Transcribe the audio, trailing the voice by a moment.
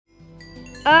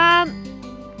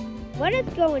What is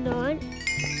going on?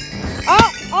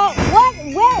 Oh, what?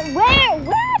 Where?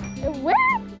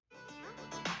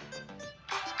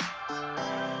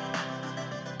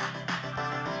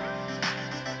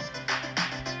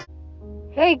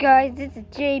 Hey guys, this is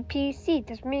JPC.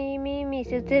 That's me.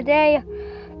 So today,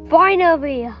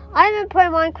 finally, I've been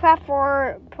playing Minecraft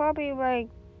for probably like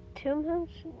 2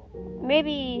 months,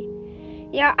 maybe.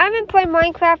 Yeah, I've been playing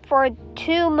Minecraft for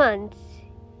 2 months.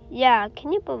 Yeah,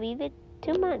 can you believe it?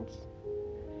 2 months.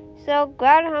 So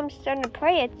glad I'm starting to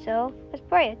play it. So let's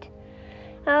play it.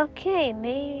 Okay,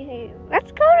 maybe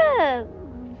let's go to.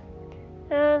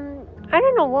 I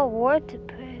don't know what word to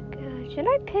pick. Should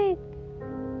I pick?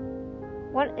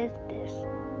 What is this?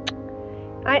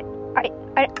 I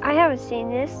haven't seen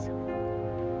this.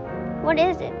 What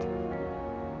is it?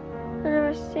 I've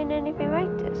never seen anything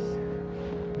like this.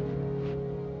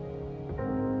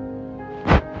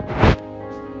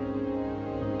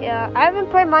 Yeah, I haven't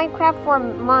played Minecraft for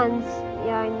months.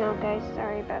 Yeah, I know, guys.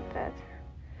 Sorry about that.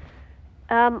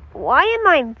 Why am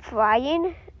I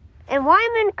flying? And why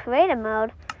am I in creative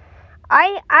mode?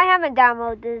 I haven't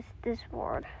downloaded this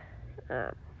word.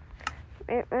 Let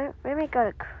me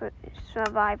go to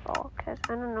survival, because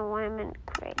I don't know why I'm in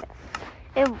creative.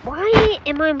 And why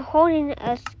am I holding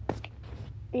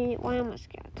why am I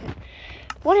skeleton?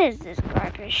 What is this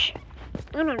garbage?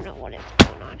 I don't know what is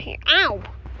going on here. Ow!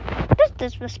 That's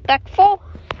disrespectful.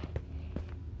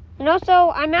 And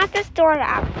also, I'm at the store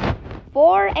at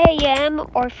 4 a.m.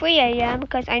 or 3 a.m.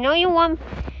 because I know you want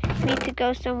me to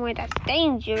go somewhere that's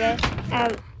dangerous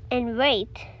and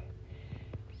wait.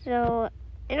 So,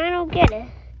 and I don't get it.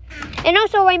 And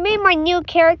also, I made my new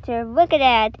character. Look at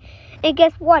that. And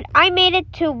guess what? I made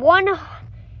it to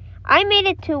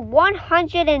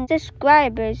 100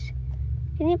 subscribers.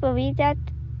 Can you believe that?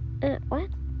 What?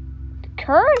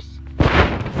 Curse?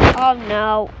 Oh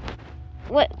no.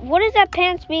 What is that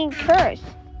pants being cursed?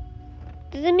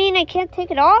 Does it mean I can't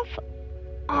take it off?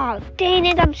 Oh, dang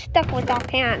it, I'm stuck without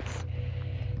pants.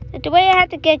 The way I have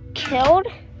to get killed?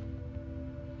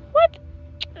 What?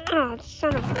 Oh,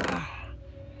 son of a...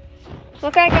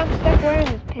 Look like I'm stuck wearing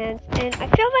these pants, and I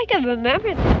feel like I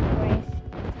remember this place.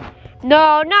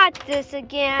 No, not this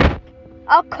again.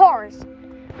 Of course.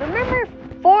 Remember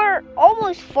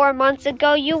almost 4 months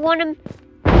ago, you wanted,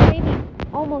 maybe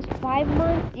almost 5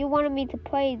 months, you wanted me to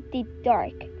play Deep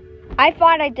Dark. I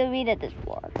thought I deleted this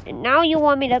word, and now you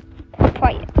want me to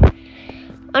play it.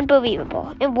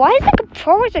 Unbelievable. And why is the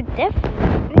controllers are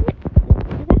different?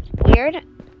 That's weird.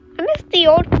 I miss the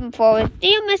old controllers. Do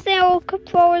you miss the old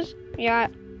controllers? Yeah,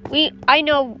 I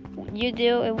know you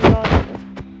do, and we all do.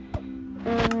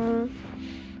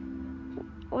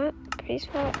 What?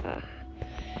 Peaceful?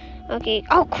 Okay.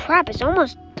 Oh crap! It's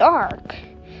almost dark.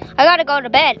 I gotta go to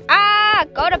bed.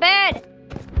 Go to bed.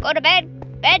 Go to bed.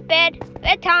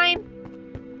 Bedtime.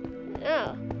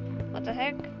 Oh, what the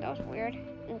heck? That was weird.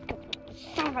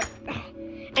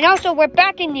 And also, we're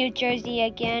back in New Jersey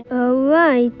again. All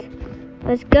right,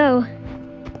 let's go.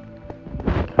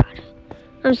 God,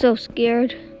 I'm so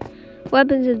scared.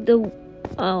 Weapons is the...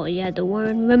 Oh yeah, the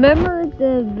one. Remember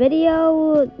the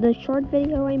video, the short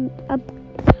video I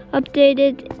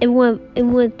updated? It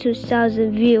went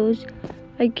 2,000 views.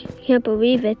 I can't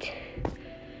believe it.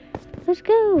 Let's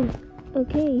go.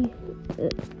 Okay.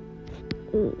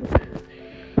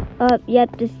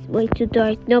 Yep, this is way too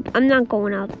dark. Nope, I'm not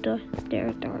going out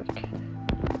there dark.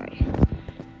 Right.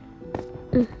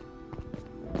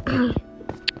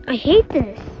 I hate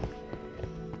this.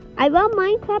 I love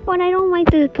Minecraft, but I don't like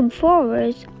the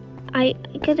controllers.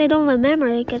 Because I don't remember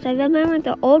it, because I remember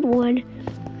the old one.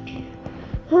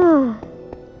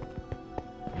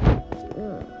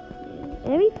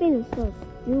 Everything is so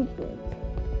stupid.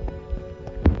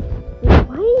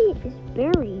 Why is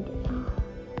buried?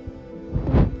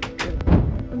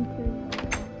 I'm turning.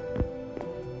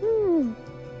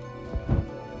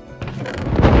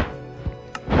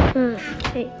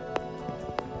 Hey.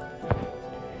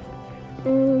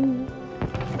 Oh,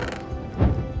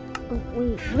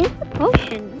 wait, where's the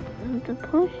potion? The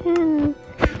potion.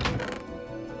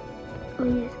 Oh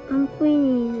yes, I'm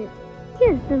bringing it.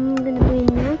 Yes, I'm gonna bring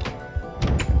that.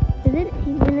 Is it 8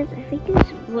 minutes? I think it's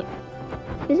what?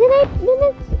 Is it 8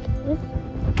 minutes?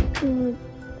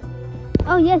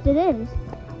 Oh yes, it is.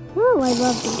 Oh, I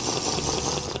love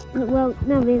this. Well,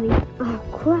 not really. Oh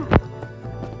crap.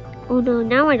 Oh no,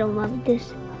 now I don't love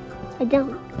this. I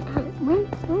don't.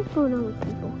 What's going on with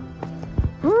people?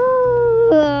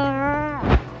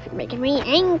 Oh, it's making me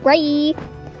angry.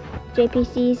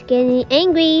 JPC is getting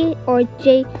angry, or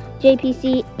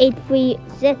JPC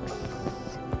 836.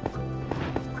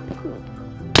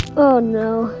 Oh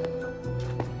no.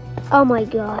 Oh my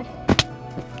god.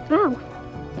 Ow.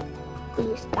 Are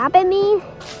you stopping me?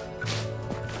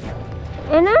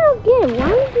 And I don't get it. Why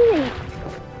are you doing?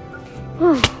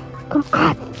 Oh, come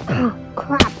on. Oh,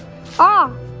 crap.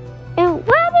 Oh. And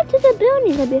what happened to the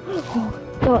buildings?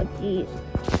 Oh, jeez.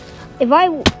 If I...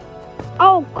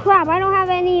 Oh, crap. I don't have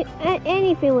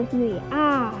anything with me.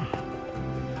 Ah.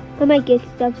 I might get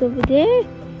stuff over there.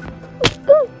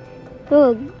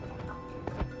 Oh.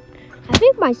 I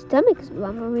think my stomach is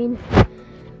rumbling.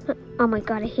 Oh my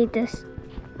god, I hate this.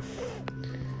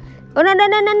 Oh, no.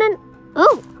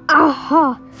 Oh.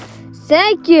 Oh,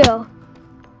 thank you.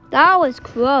 That was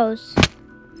close.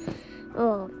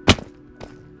 Oh.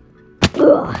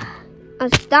 Ugh. Oh,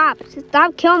 stop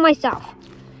killing myself.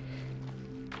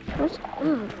 Oh,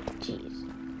 jeez.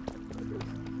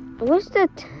 Where's the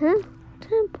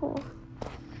temple?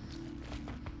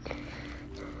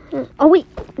 Oh, wait.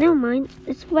 Never mind.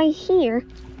 It's right here.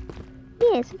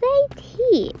 Yes, right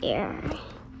here.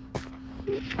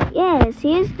 Yes,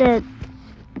 here's the...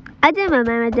 I didn't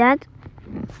remember that.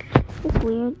 It's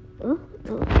weird. Oh.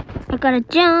 I gotta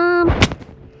jump.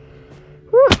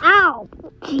 Ooh, ow.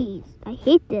 Jeez, I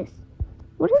hate this.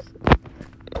 What is...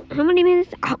 How many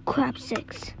minutes? Oh, crap,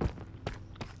 6.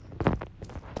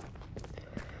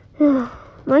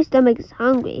 My stomach is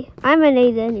hungry. I haven't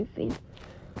ate anything.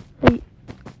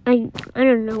 I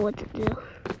don't know what to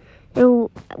do.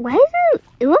 Why is it?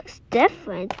 It looks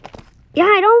different. Yeah,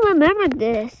 I don't remember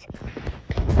this.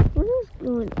 What is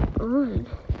going on?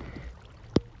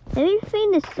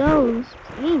 Everything is so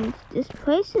strange. This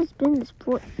place has been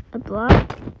destroyed. Abroad.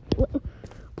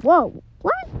 Whoa!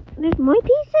 What? There's more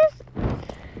pieces?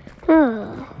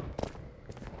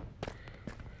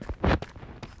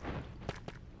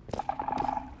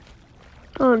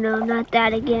 Oh no, not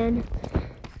that again.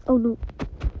 Oh no.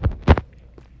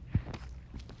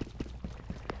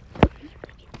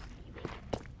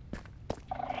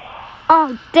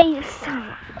 Oh, dang it,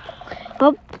 son.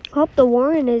 Hope the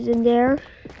warren is in there.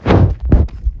 And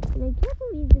I can't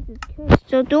believe this is cursed.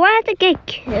 So do I have to get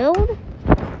killed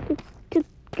to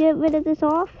get rid of this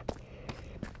off?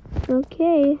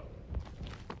 Okay.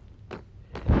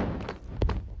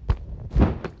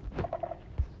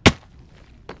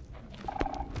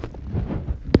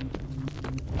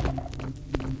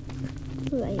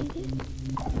 Right.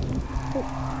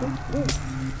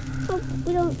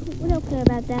 We don't care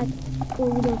about that.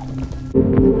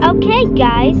 Okay,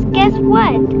 guys, guess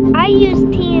what? I used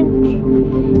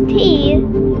TNT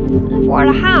for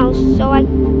the house so I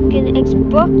can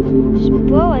explode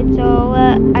it. So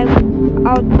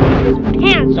I'll take his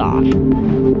pants off.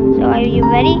 So are you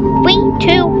ready?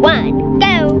 3, 2, 1,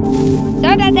 go! So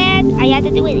that's it. I had to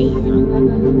do it.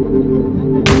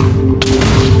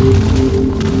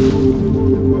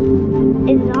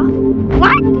 Is it off?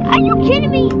 What? Are you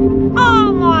kidding me?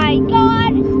 Oh my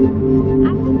god!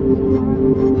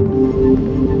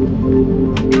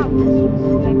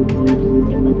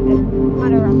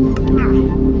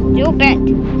 Stupid.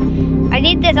 I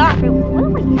need this off. What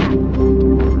am I doing?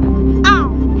 Oh,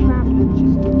 crap.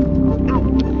 Ow.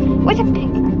 Where's the pick?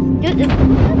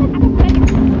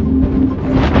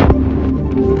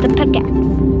 The pickaxe.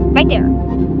 Right there.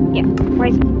 Yeah, where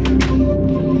is it?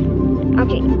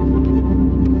 Okay.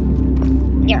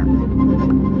 There. Yeah. Oh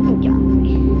my god.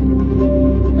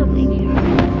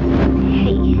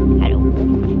 Hey, hello.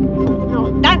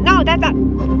 No, that's not.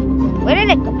 Where did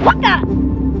it go? What the?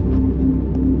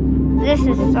 This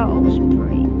is so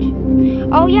strange.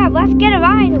 Oh yeah, let's get a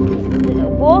ride. A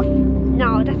wolf?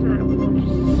 No, that's not a wolf.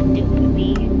 Stupid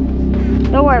me.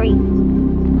 Don't worry.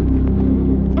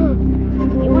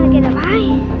 You wanna get a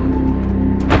ride?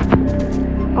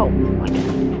 Oh, what?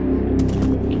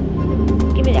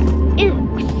 Give me that. Ew,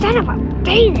 son of a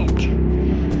dang it.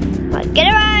 Let's get a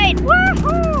ride.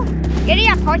 Woohoo! Giddy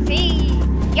up, horsey.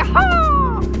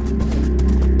 Yahoo!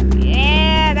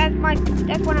 Yeah, that's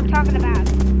what I'm talking about.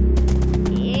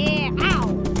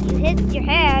 Hit your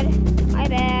head. My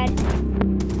bad.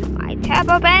 My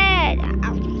terrible bad.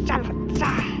 Oh, son of a...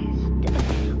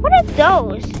 What are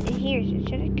those? Here,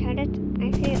 should I cut it?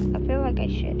 I feel like I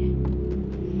should.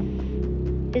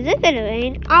 Is it gonna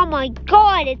rain? Oh my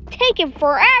god, it's taking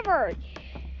forever!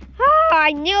 Oh,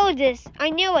 I knew this. I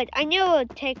knew it. I knew it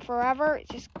would take forever.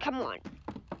 Just come on.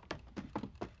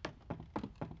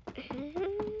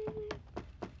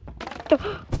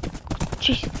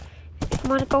 Jeez.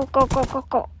 Come on, go.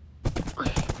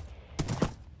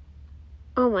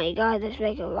 Oh my god, this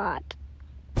makes a lot.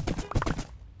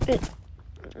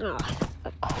 Oh,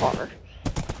 a car.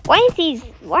 Why is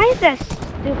that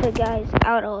stupid guys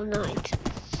out all night?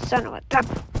 Son of a...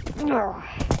 Oh,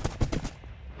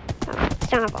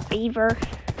 son of a beaver.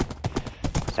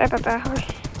 Sorry about that horse.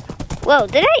 Whoa,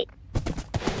 did I?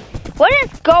 What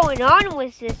is going on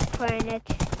with this planet?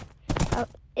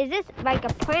 Is this like a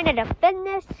planet of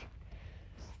fitness?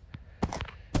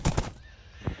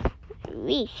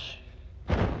 Reach.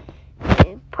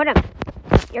 Put him.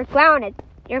 You're grounded.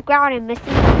 You're grounded, Missy.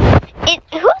 And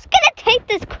who's gonna take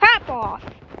this crap off?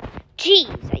 Jeez,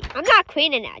 I'm not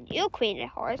cleaning that. You clean it,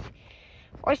 horse.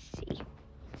 Horsey.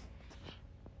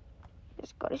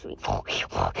 Let's go to sleep.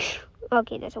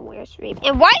 Okay, that's a weird sleep.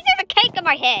 And why is there a cake on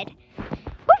my head?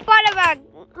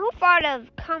 Who thought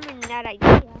of coming that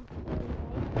idea?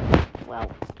 Well,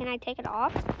 can I take it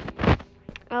off?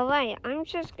 Alright, I'm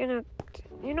just gonna,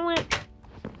 you know what?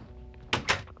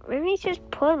 Let me just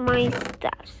put my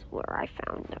stuffs where I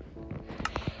found them.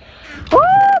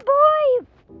 Oh boy!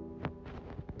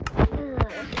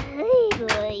 Hey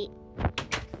boy.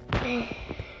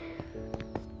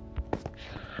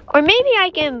 Or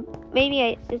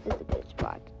this is a good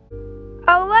spot.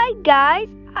 Alright guys,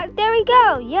 there we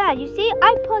go. Yeah, you see,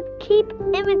 I put keep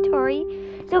inventory.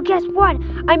 So guess what?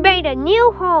 I made a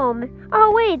new home.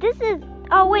 Oh wait,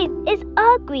 it's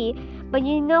ugly. But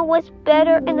you know what's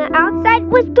better in the outside?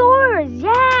 With doors.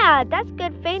 Yeah, that's a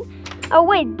good thing. Oh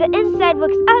wait, the inside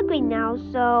looks ugly now.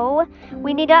 So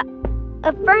we need a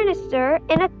furniture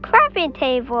and a crafting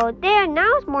table. There, now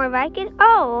it's more like it.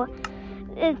 Oh,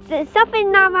 it's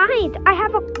something not right. I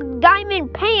have a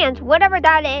diamond pants, whatever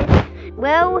that is.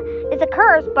 Well, it's a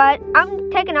curse, but I'm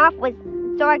taking off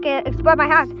so I can explore my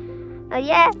house.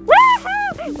 Yeah.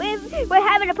 Woohoo! We're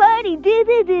having a party.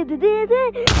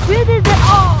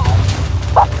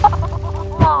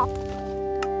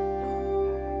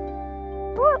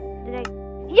 Oh!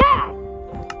 Yeah!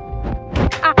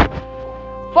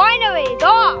 Finally, it's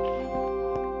off!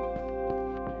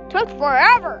 Took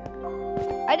forever.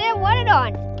 I didn't want it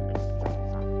on.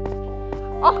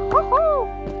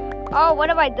 Oh, what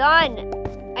have I done?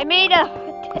 I made a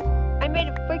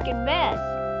freaking mess.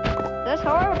 That's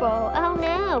horrible. Oh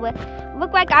no.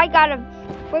 Look like I gotta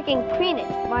freaking clean it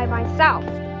by myself.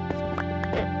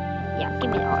 Yeah,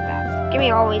 give me all that. Give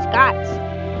me all these guts.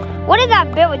 What is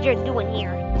that villager doing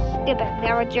here? Stupid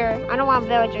villager. I don't want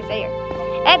villagers here.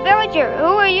 Hey villager,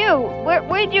 who are you?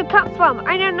 Where did you come from?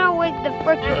 I don't know where the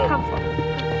frick you come from.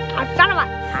 Oh, son of a...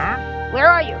 Huh? Where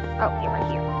are you? Oh, you're right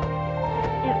here.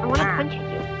 Yeah, I want to punch you.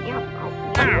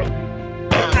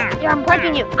 Yeah, I'm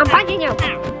punching you.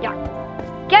 Yeah.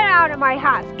 Get out of my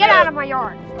house. Get out of my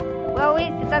yard. Well, at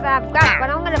least it doesn't have grass, but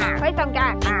I'm going to play some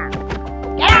gas.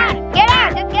 Get out! Get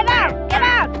out! Just get out! Get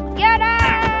out! Get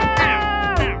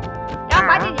out! No, I'm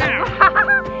punching you.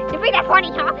 You think that's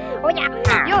funny, huh? Oh, yeah.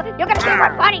 You're going to think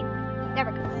we're funny.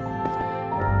 Never go. He's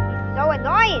so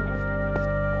annoying.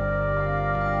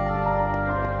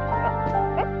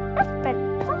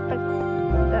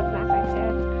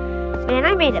 Man,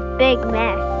 I made a big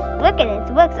mess. Look at it.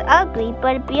 It looks ugly,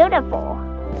 but beautiful.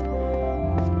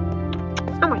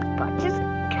 Oh my god, just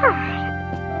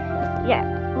God. Yeah.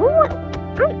 Ooh,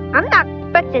 I'm not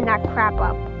fixing that crap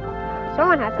up.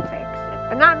 Someone has to fix it,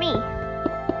 but not me.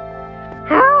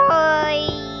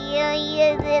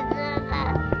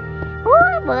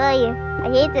 Oh boy, I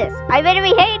hate this. I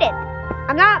literally hate it.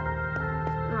 I'm not.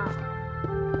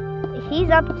 Oh. He's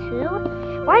up too?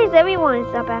 Why is everyone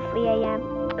up at 3 a.m.?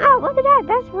 Oh, look at that.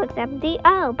 That looks empty.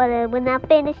 Oh, but we're not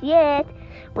finished yet.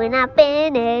 We're not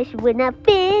finished. We're not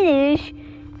finished.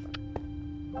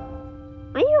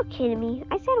 Are you kidding me?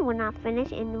 I said we're not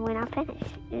finished and we're not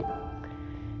finished. Oh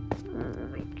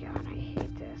my god, I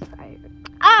hate this.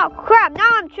 Oh crap, now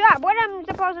I'm trapped. What am I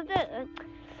supposed to do?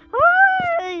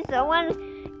 Oh, someone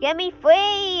get me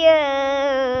free.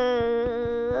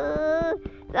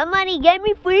 Somebody get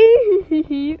me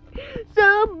free.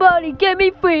 Somebody get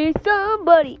me free.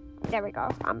 Somebody. There we go.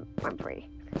 I'm free.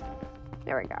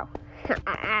 There we go.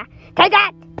 Take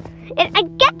that!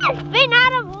 And get this thing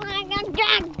out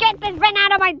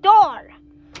of my door.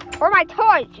 Or my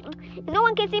torch. No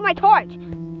one can see my torch.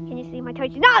 Can you see my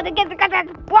torch? No,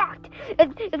 it's blocked.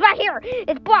 It's right here.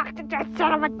 It's blocked.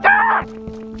 Son of a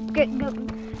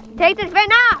take this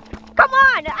thing off. Come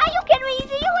on. Are you kidding me?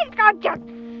 You always got just.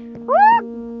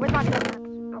 Where's my fix?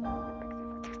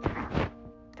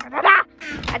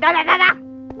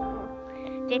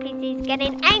 JPC's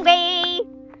getting angry.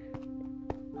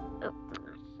 Oh,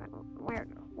 where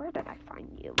did I find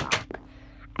you?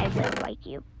 I will break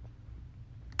you.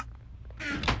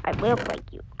 I will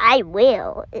break you. I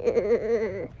will.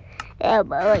 Oh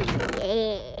boy.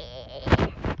 Yeah.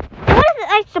 What is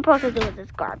I supposed to do with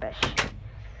this garbage?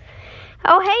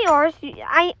 Oh hey horse,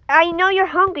 I know you're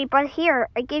hungry, but here,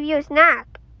 I give you a snack.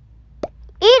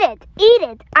 Eat it! Eat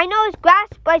it! I know it's grass,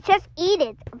 but just eat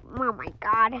it. Oh my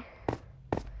god.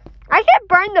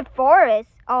 burn the forest.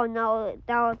 Oh no,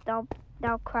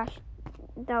 they'll crash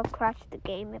the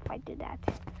game if I do that.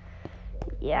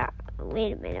 Yeah,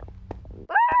 wait a minute.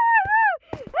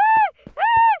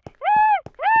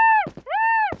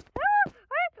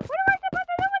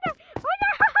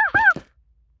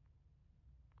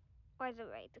 Why is it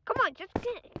right? Come on, just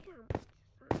get it.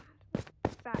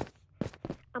 That's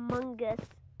Among Us,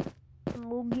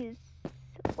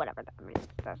 whatever that means.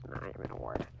 That's not even a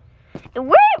word. And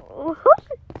where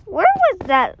was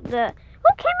that? Who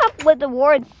came up with the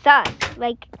word sus?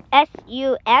 Like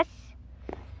S-U-S?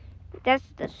 That's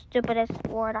the stupidest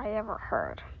word I ever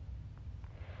heard.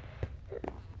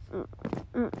 You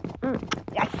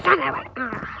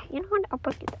know what? I'll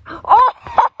put it. Oh!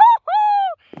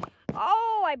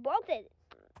 Oh, I broke it.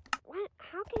 What?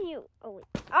 How can you? Oh,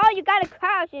 you gotta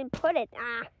crouch and put it.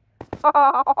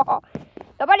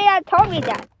 Nobody told me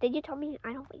that. Did you tell me?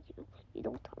 I don't think you. You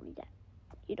don't tell me that.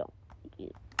 You don't.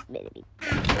 You maybe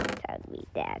tell me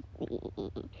that.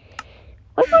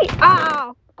 What's my?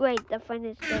 Oh, great. The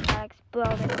furnace just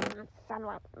exploded.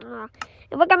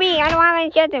 And look at me. I don't have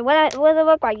any shelter. What does it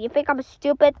look like? You think I'm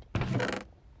stupid?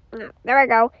 There we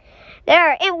go.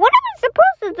 There. And what am I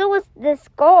supposed to do with the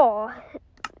skull?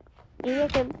 You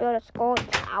need to build a skull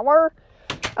tower?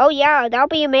 Oh, yeah. That'll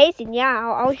be amazing. Yeah,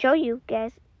 I'll show you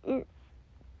guys.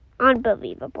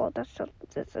 Unbelievable. That's so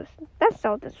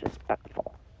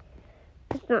disrespectful.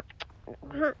 It's not.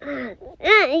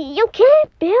 You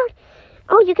can't build.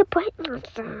 Oh, you can put.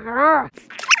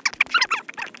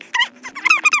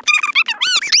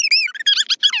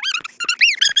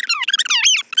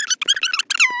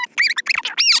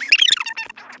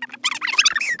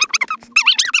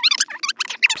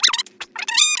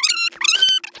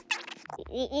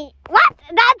 What?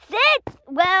 That's it?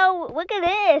 Well, look at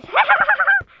this.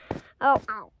 Oh,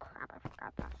 crap. I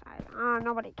forgot that side. Oh,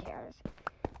 nobody cares.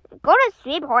 Go to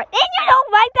sleep, horse. And you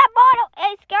don't like that bottle.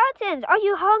 Hey, skeletons, are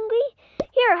you hungry?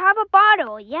 Here, have a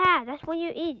bottle. Yeah, that's what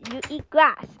you eat. You eat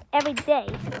grass every day.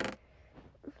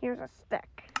 Here's a stick.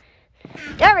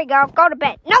 There we go. Go to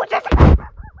bed. No, just... Oh,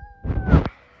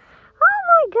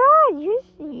 my God.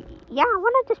 Yeah, I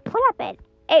want to just put up bed.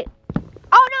 Hey.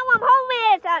 Oh, no, I'm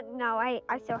homeless. No, I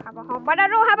still have a home, but I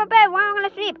don't have a bed. Where am I going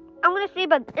to sleep? I'm going to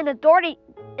sleep in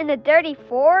a dirty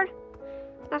Ford.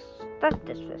 That's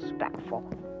disrespectful.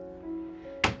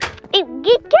 Hey,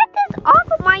 get this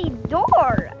off of my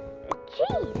door.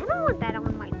 Jeez, I don't want that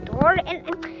on my door. And I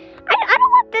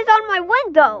don't want this on my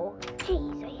window.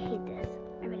 Jeez, I hate this.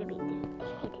 I really do.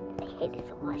 I hate it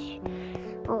so much.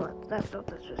 Oh, that's so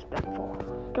disrespectful.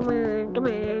 Come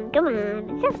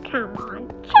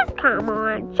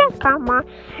on. Just come on.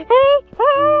 Hey.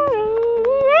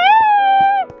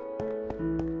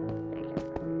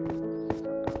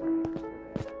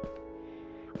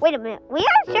 Wait a minute. We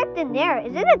haven't checked in there.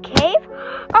 Is it a cave?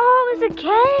 Oh, it's a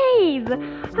cave.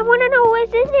 I want to know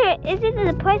what's in there. Is it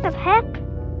the place of heck?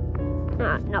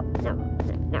 No.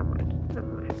 Never mind.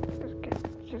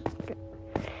 Just good.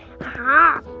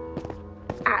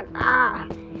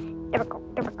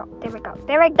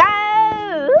 There we go.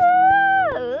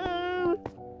 Ooh.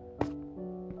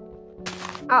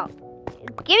 Oh,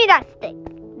 give me that stick.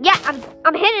 Yeah,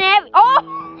 I'm hitting every.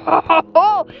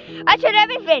 Oh, I hit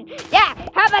everything. Yeah,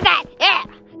 how about that? Yeah,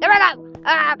 there we go.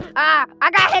 I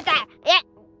gotta hit that. Yeah.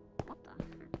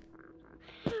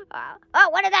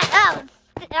 What is that?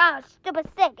 Oh, stupid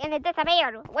stick, and it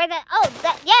disappeared. Where's it? Oh,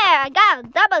 yeah, I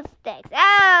got double sticks.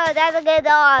 Oh, that's a good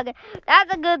dog.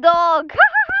 Oh,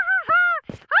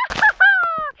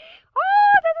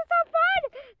 this is so fun.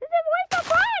 This is way so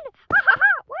fun.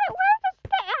 Where's the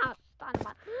stick? Oh, son of a...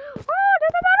 Oh,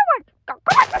 there's another one. Come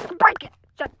on,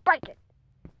 just break it.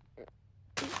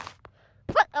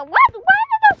 What? Why is it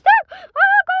no stick?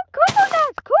 Oh, go cuckoo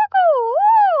nuts. Cuckoo.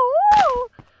 Ooh.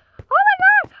 Oh my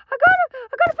God. I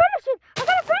gotta finish it.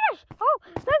 Oh,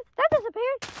 that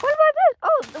disappeared. What about this?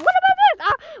 Oh, what about this?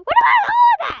 What about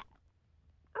all that?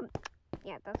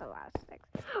 Yeah, that's a lot of sticks.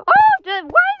 Oh, why is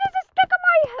there a stick on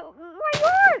my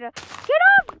yard? Get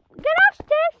off,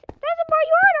 sticks. That's in my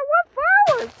yard. I want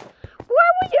flowers. Why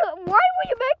would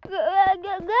you make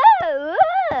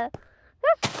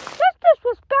That's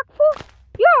disrespectful.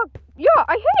 Yeah,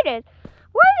 I hate it.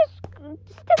 Why is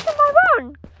sticks in my lawn?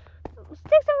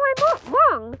 Sticks in my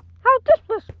lawn. How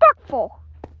disrespectful.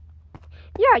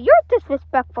 Yeah, you're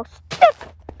disrespectful, stick.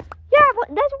 Yeah,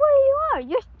 that's what you are.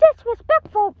 You're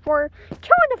disrespectful for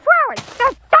killing the flowers.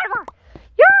 That's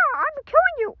yeah, I'm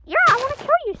killing you. Yeah, I want to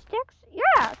kill you, sticks.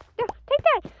 Yeah, take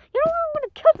that. You don't want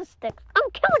to kill the sticks.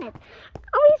 I'm killing it.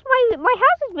 At least my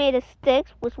house is made of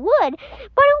sticks with wood,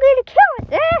 but I'm going to kill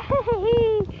it.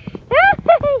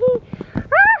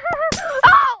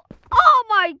 Oh!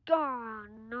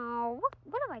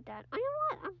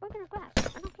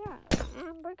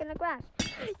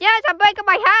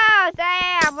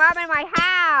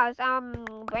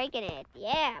 breaking it.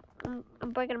 Yeah,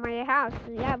 I'm breaking my house.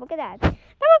 Yeah, look at that. That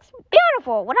looks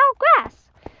beautiful without grass.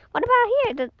 What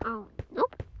about here? Oh,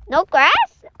 nope. No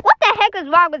grass? What the heck is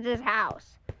wrong with this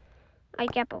house? I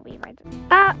can't believe I did.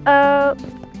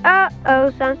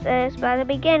 Uh-oh, sunset is about to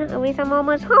begin. At least I'm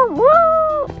almost home.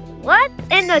 Woo! What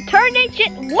in the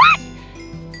tarnation? What?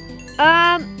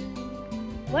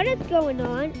 What is going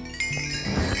on?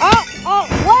 Oh,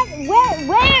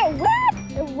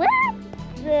 what?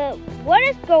 What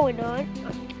is going on?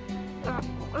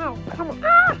 Oh, come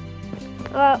on.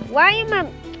 Why am I...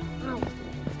 Oh.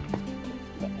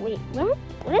 Wait, what?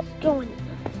 What is going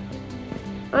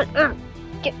on?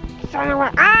 Get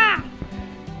somewhere.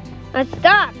 I'm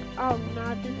stuck. Oh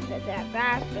no, this is a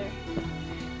disaster.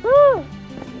 Woo!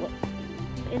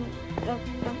 There we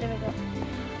go.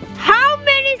 How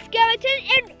many skeletons?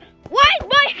 And why is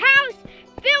my house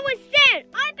filled with sand?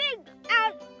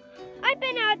 I've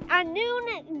been out at noon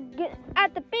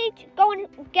at the beach going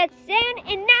to get sand,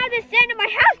 and now the sand in my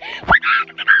house. What the heck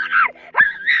is going on?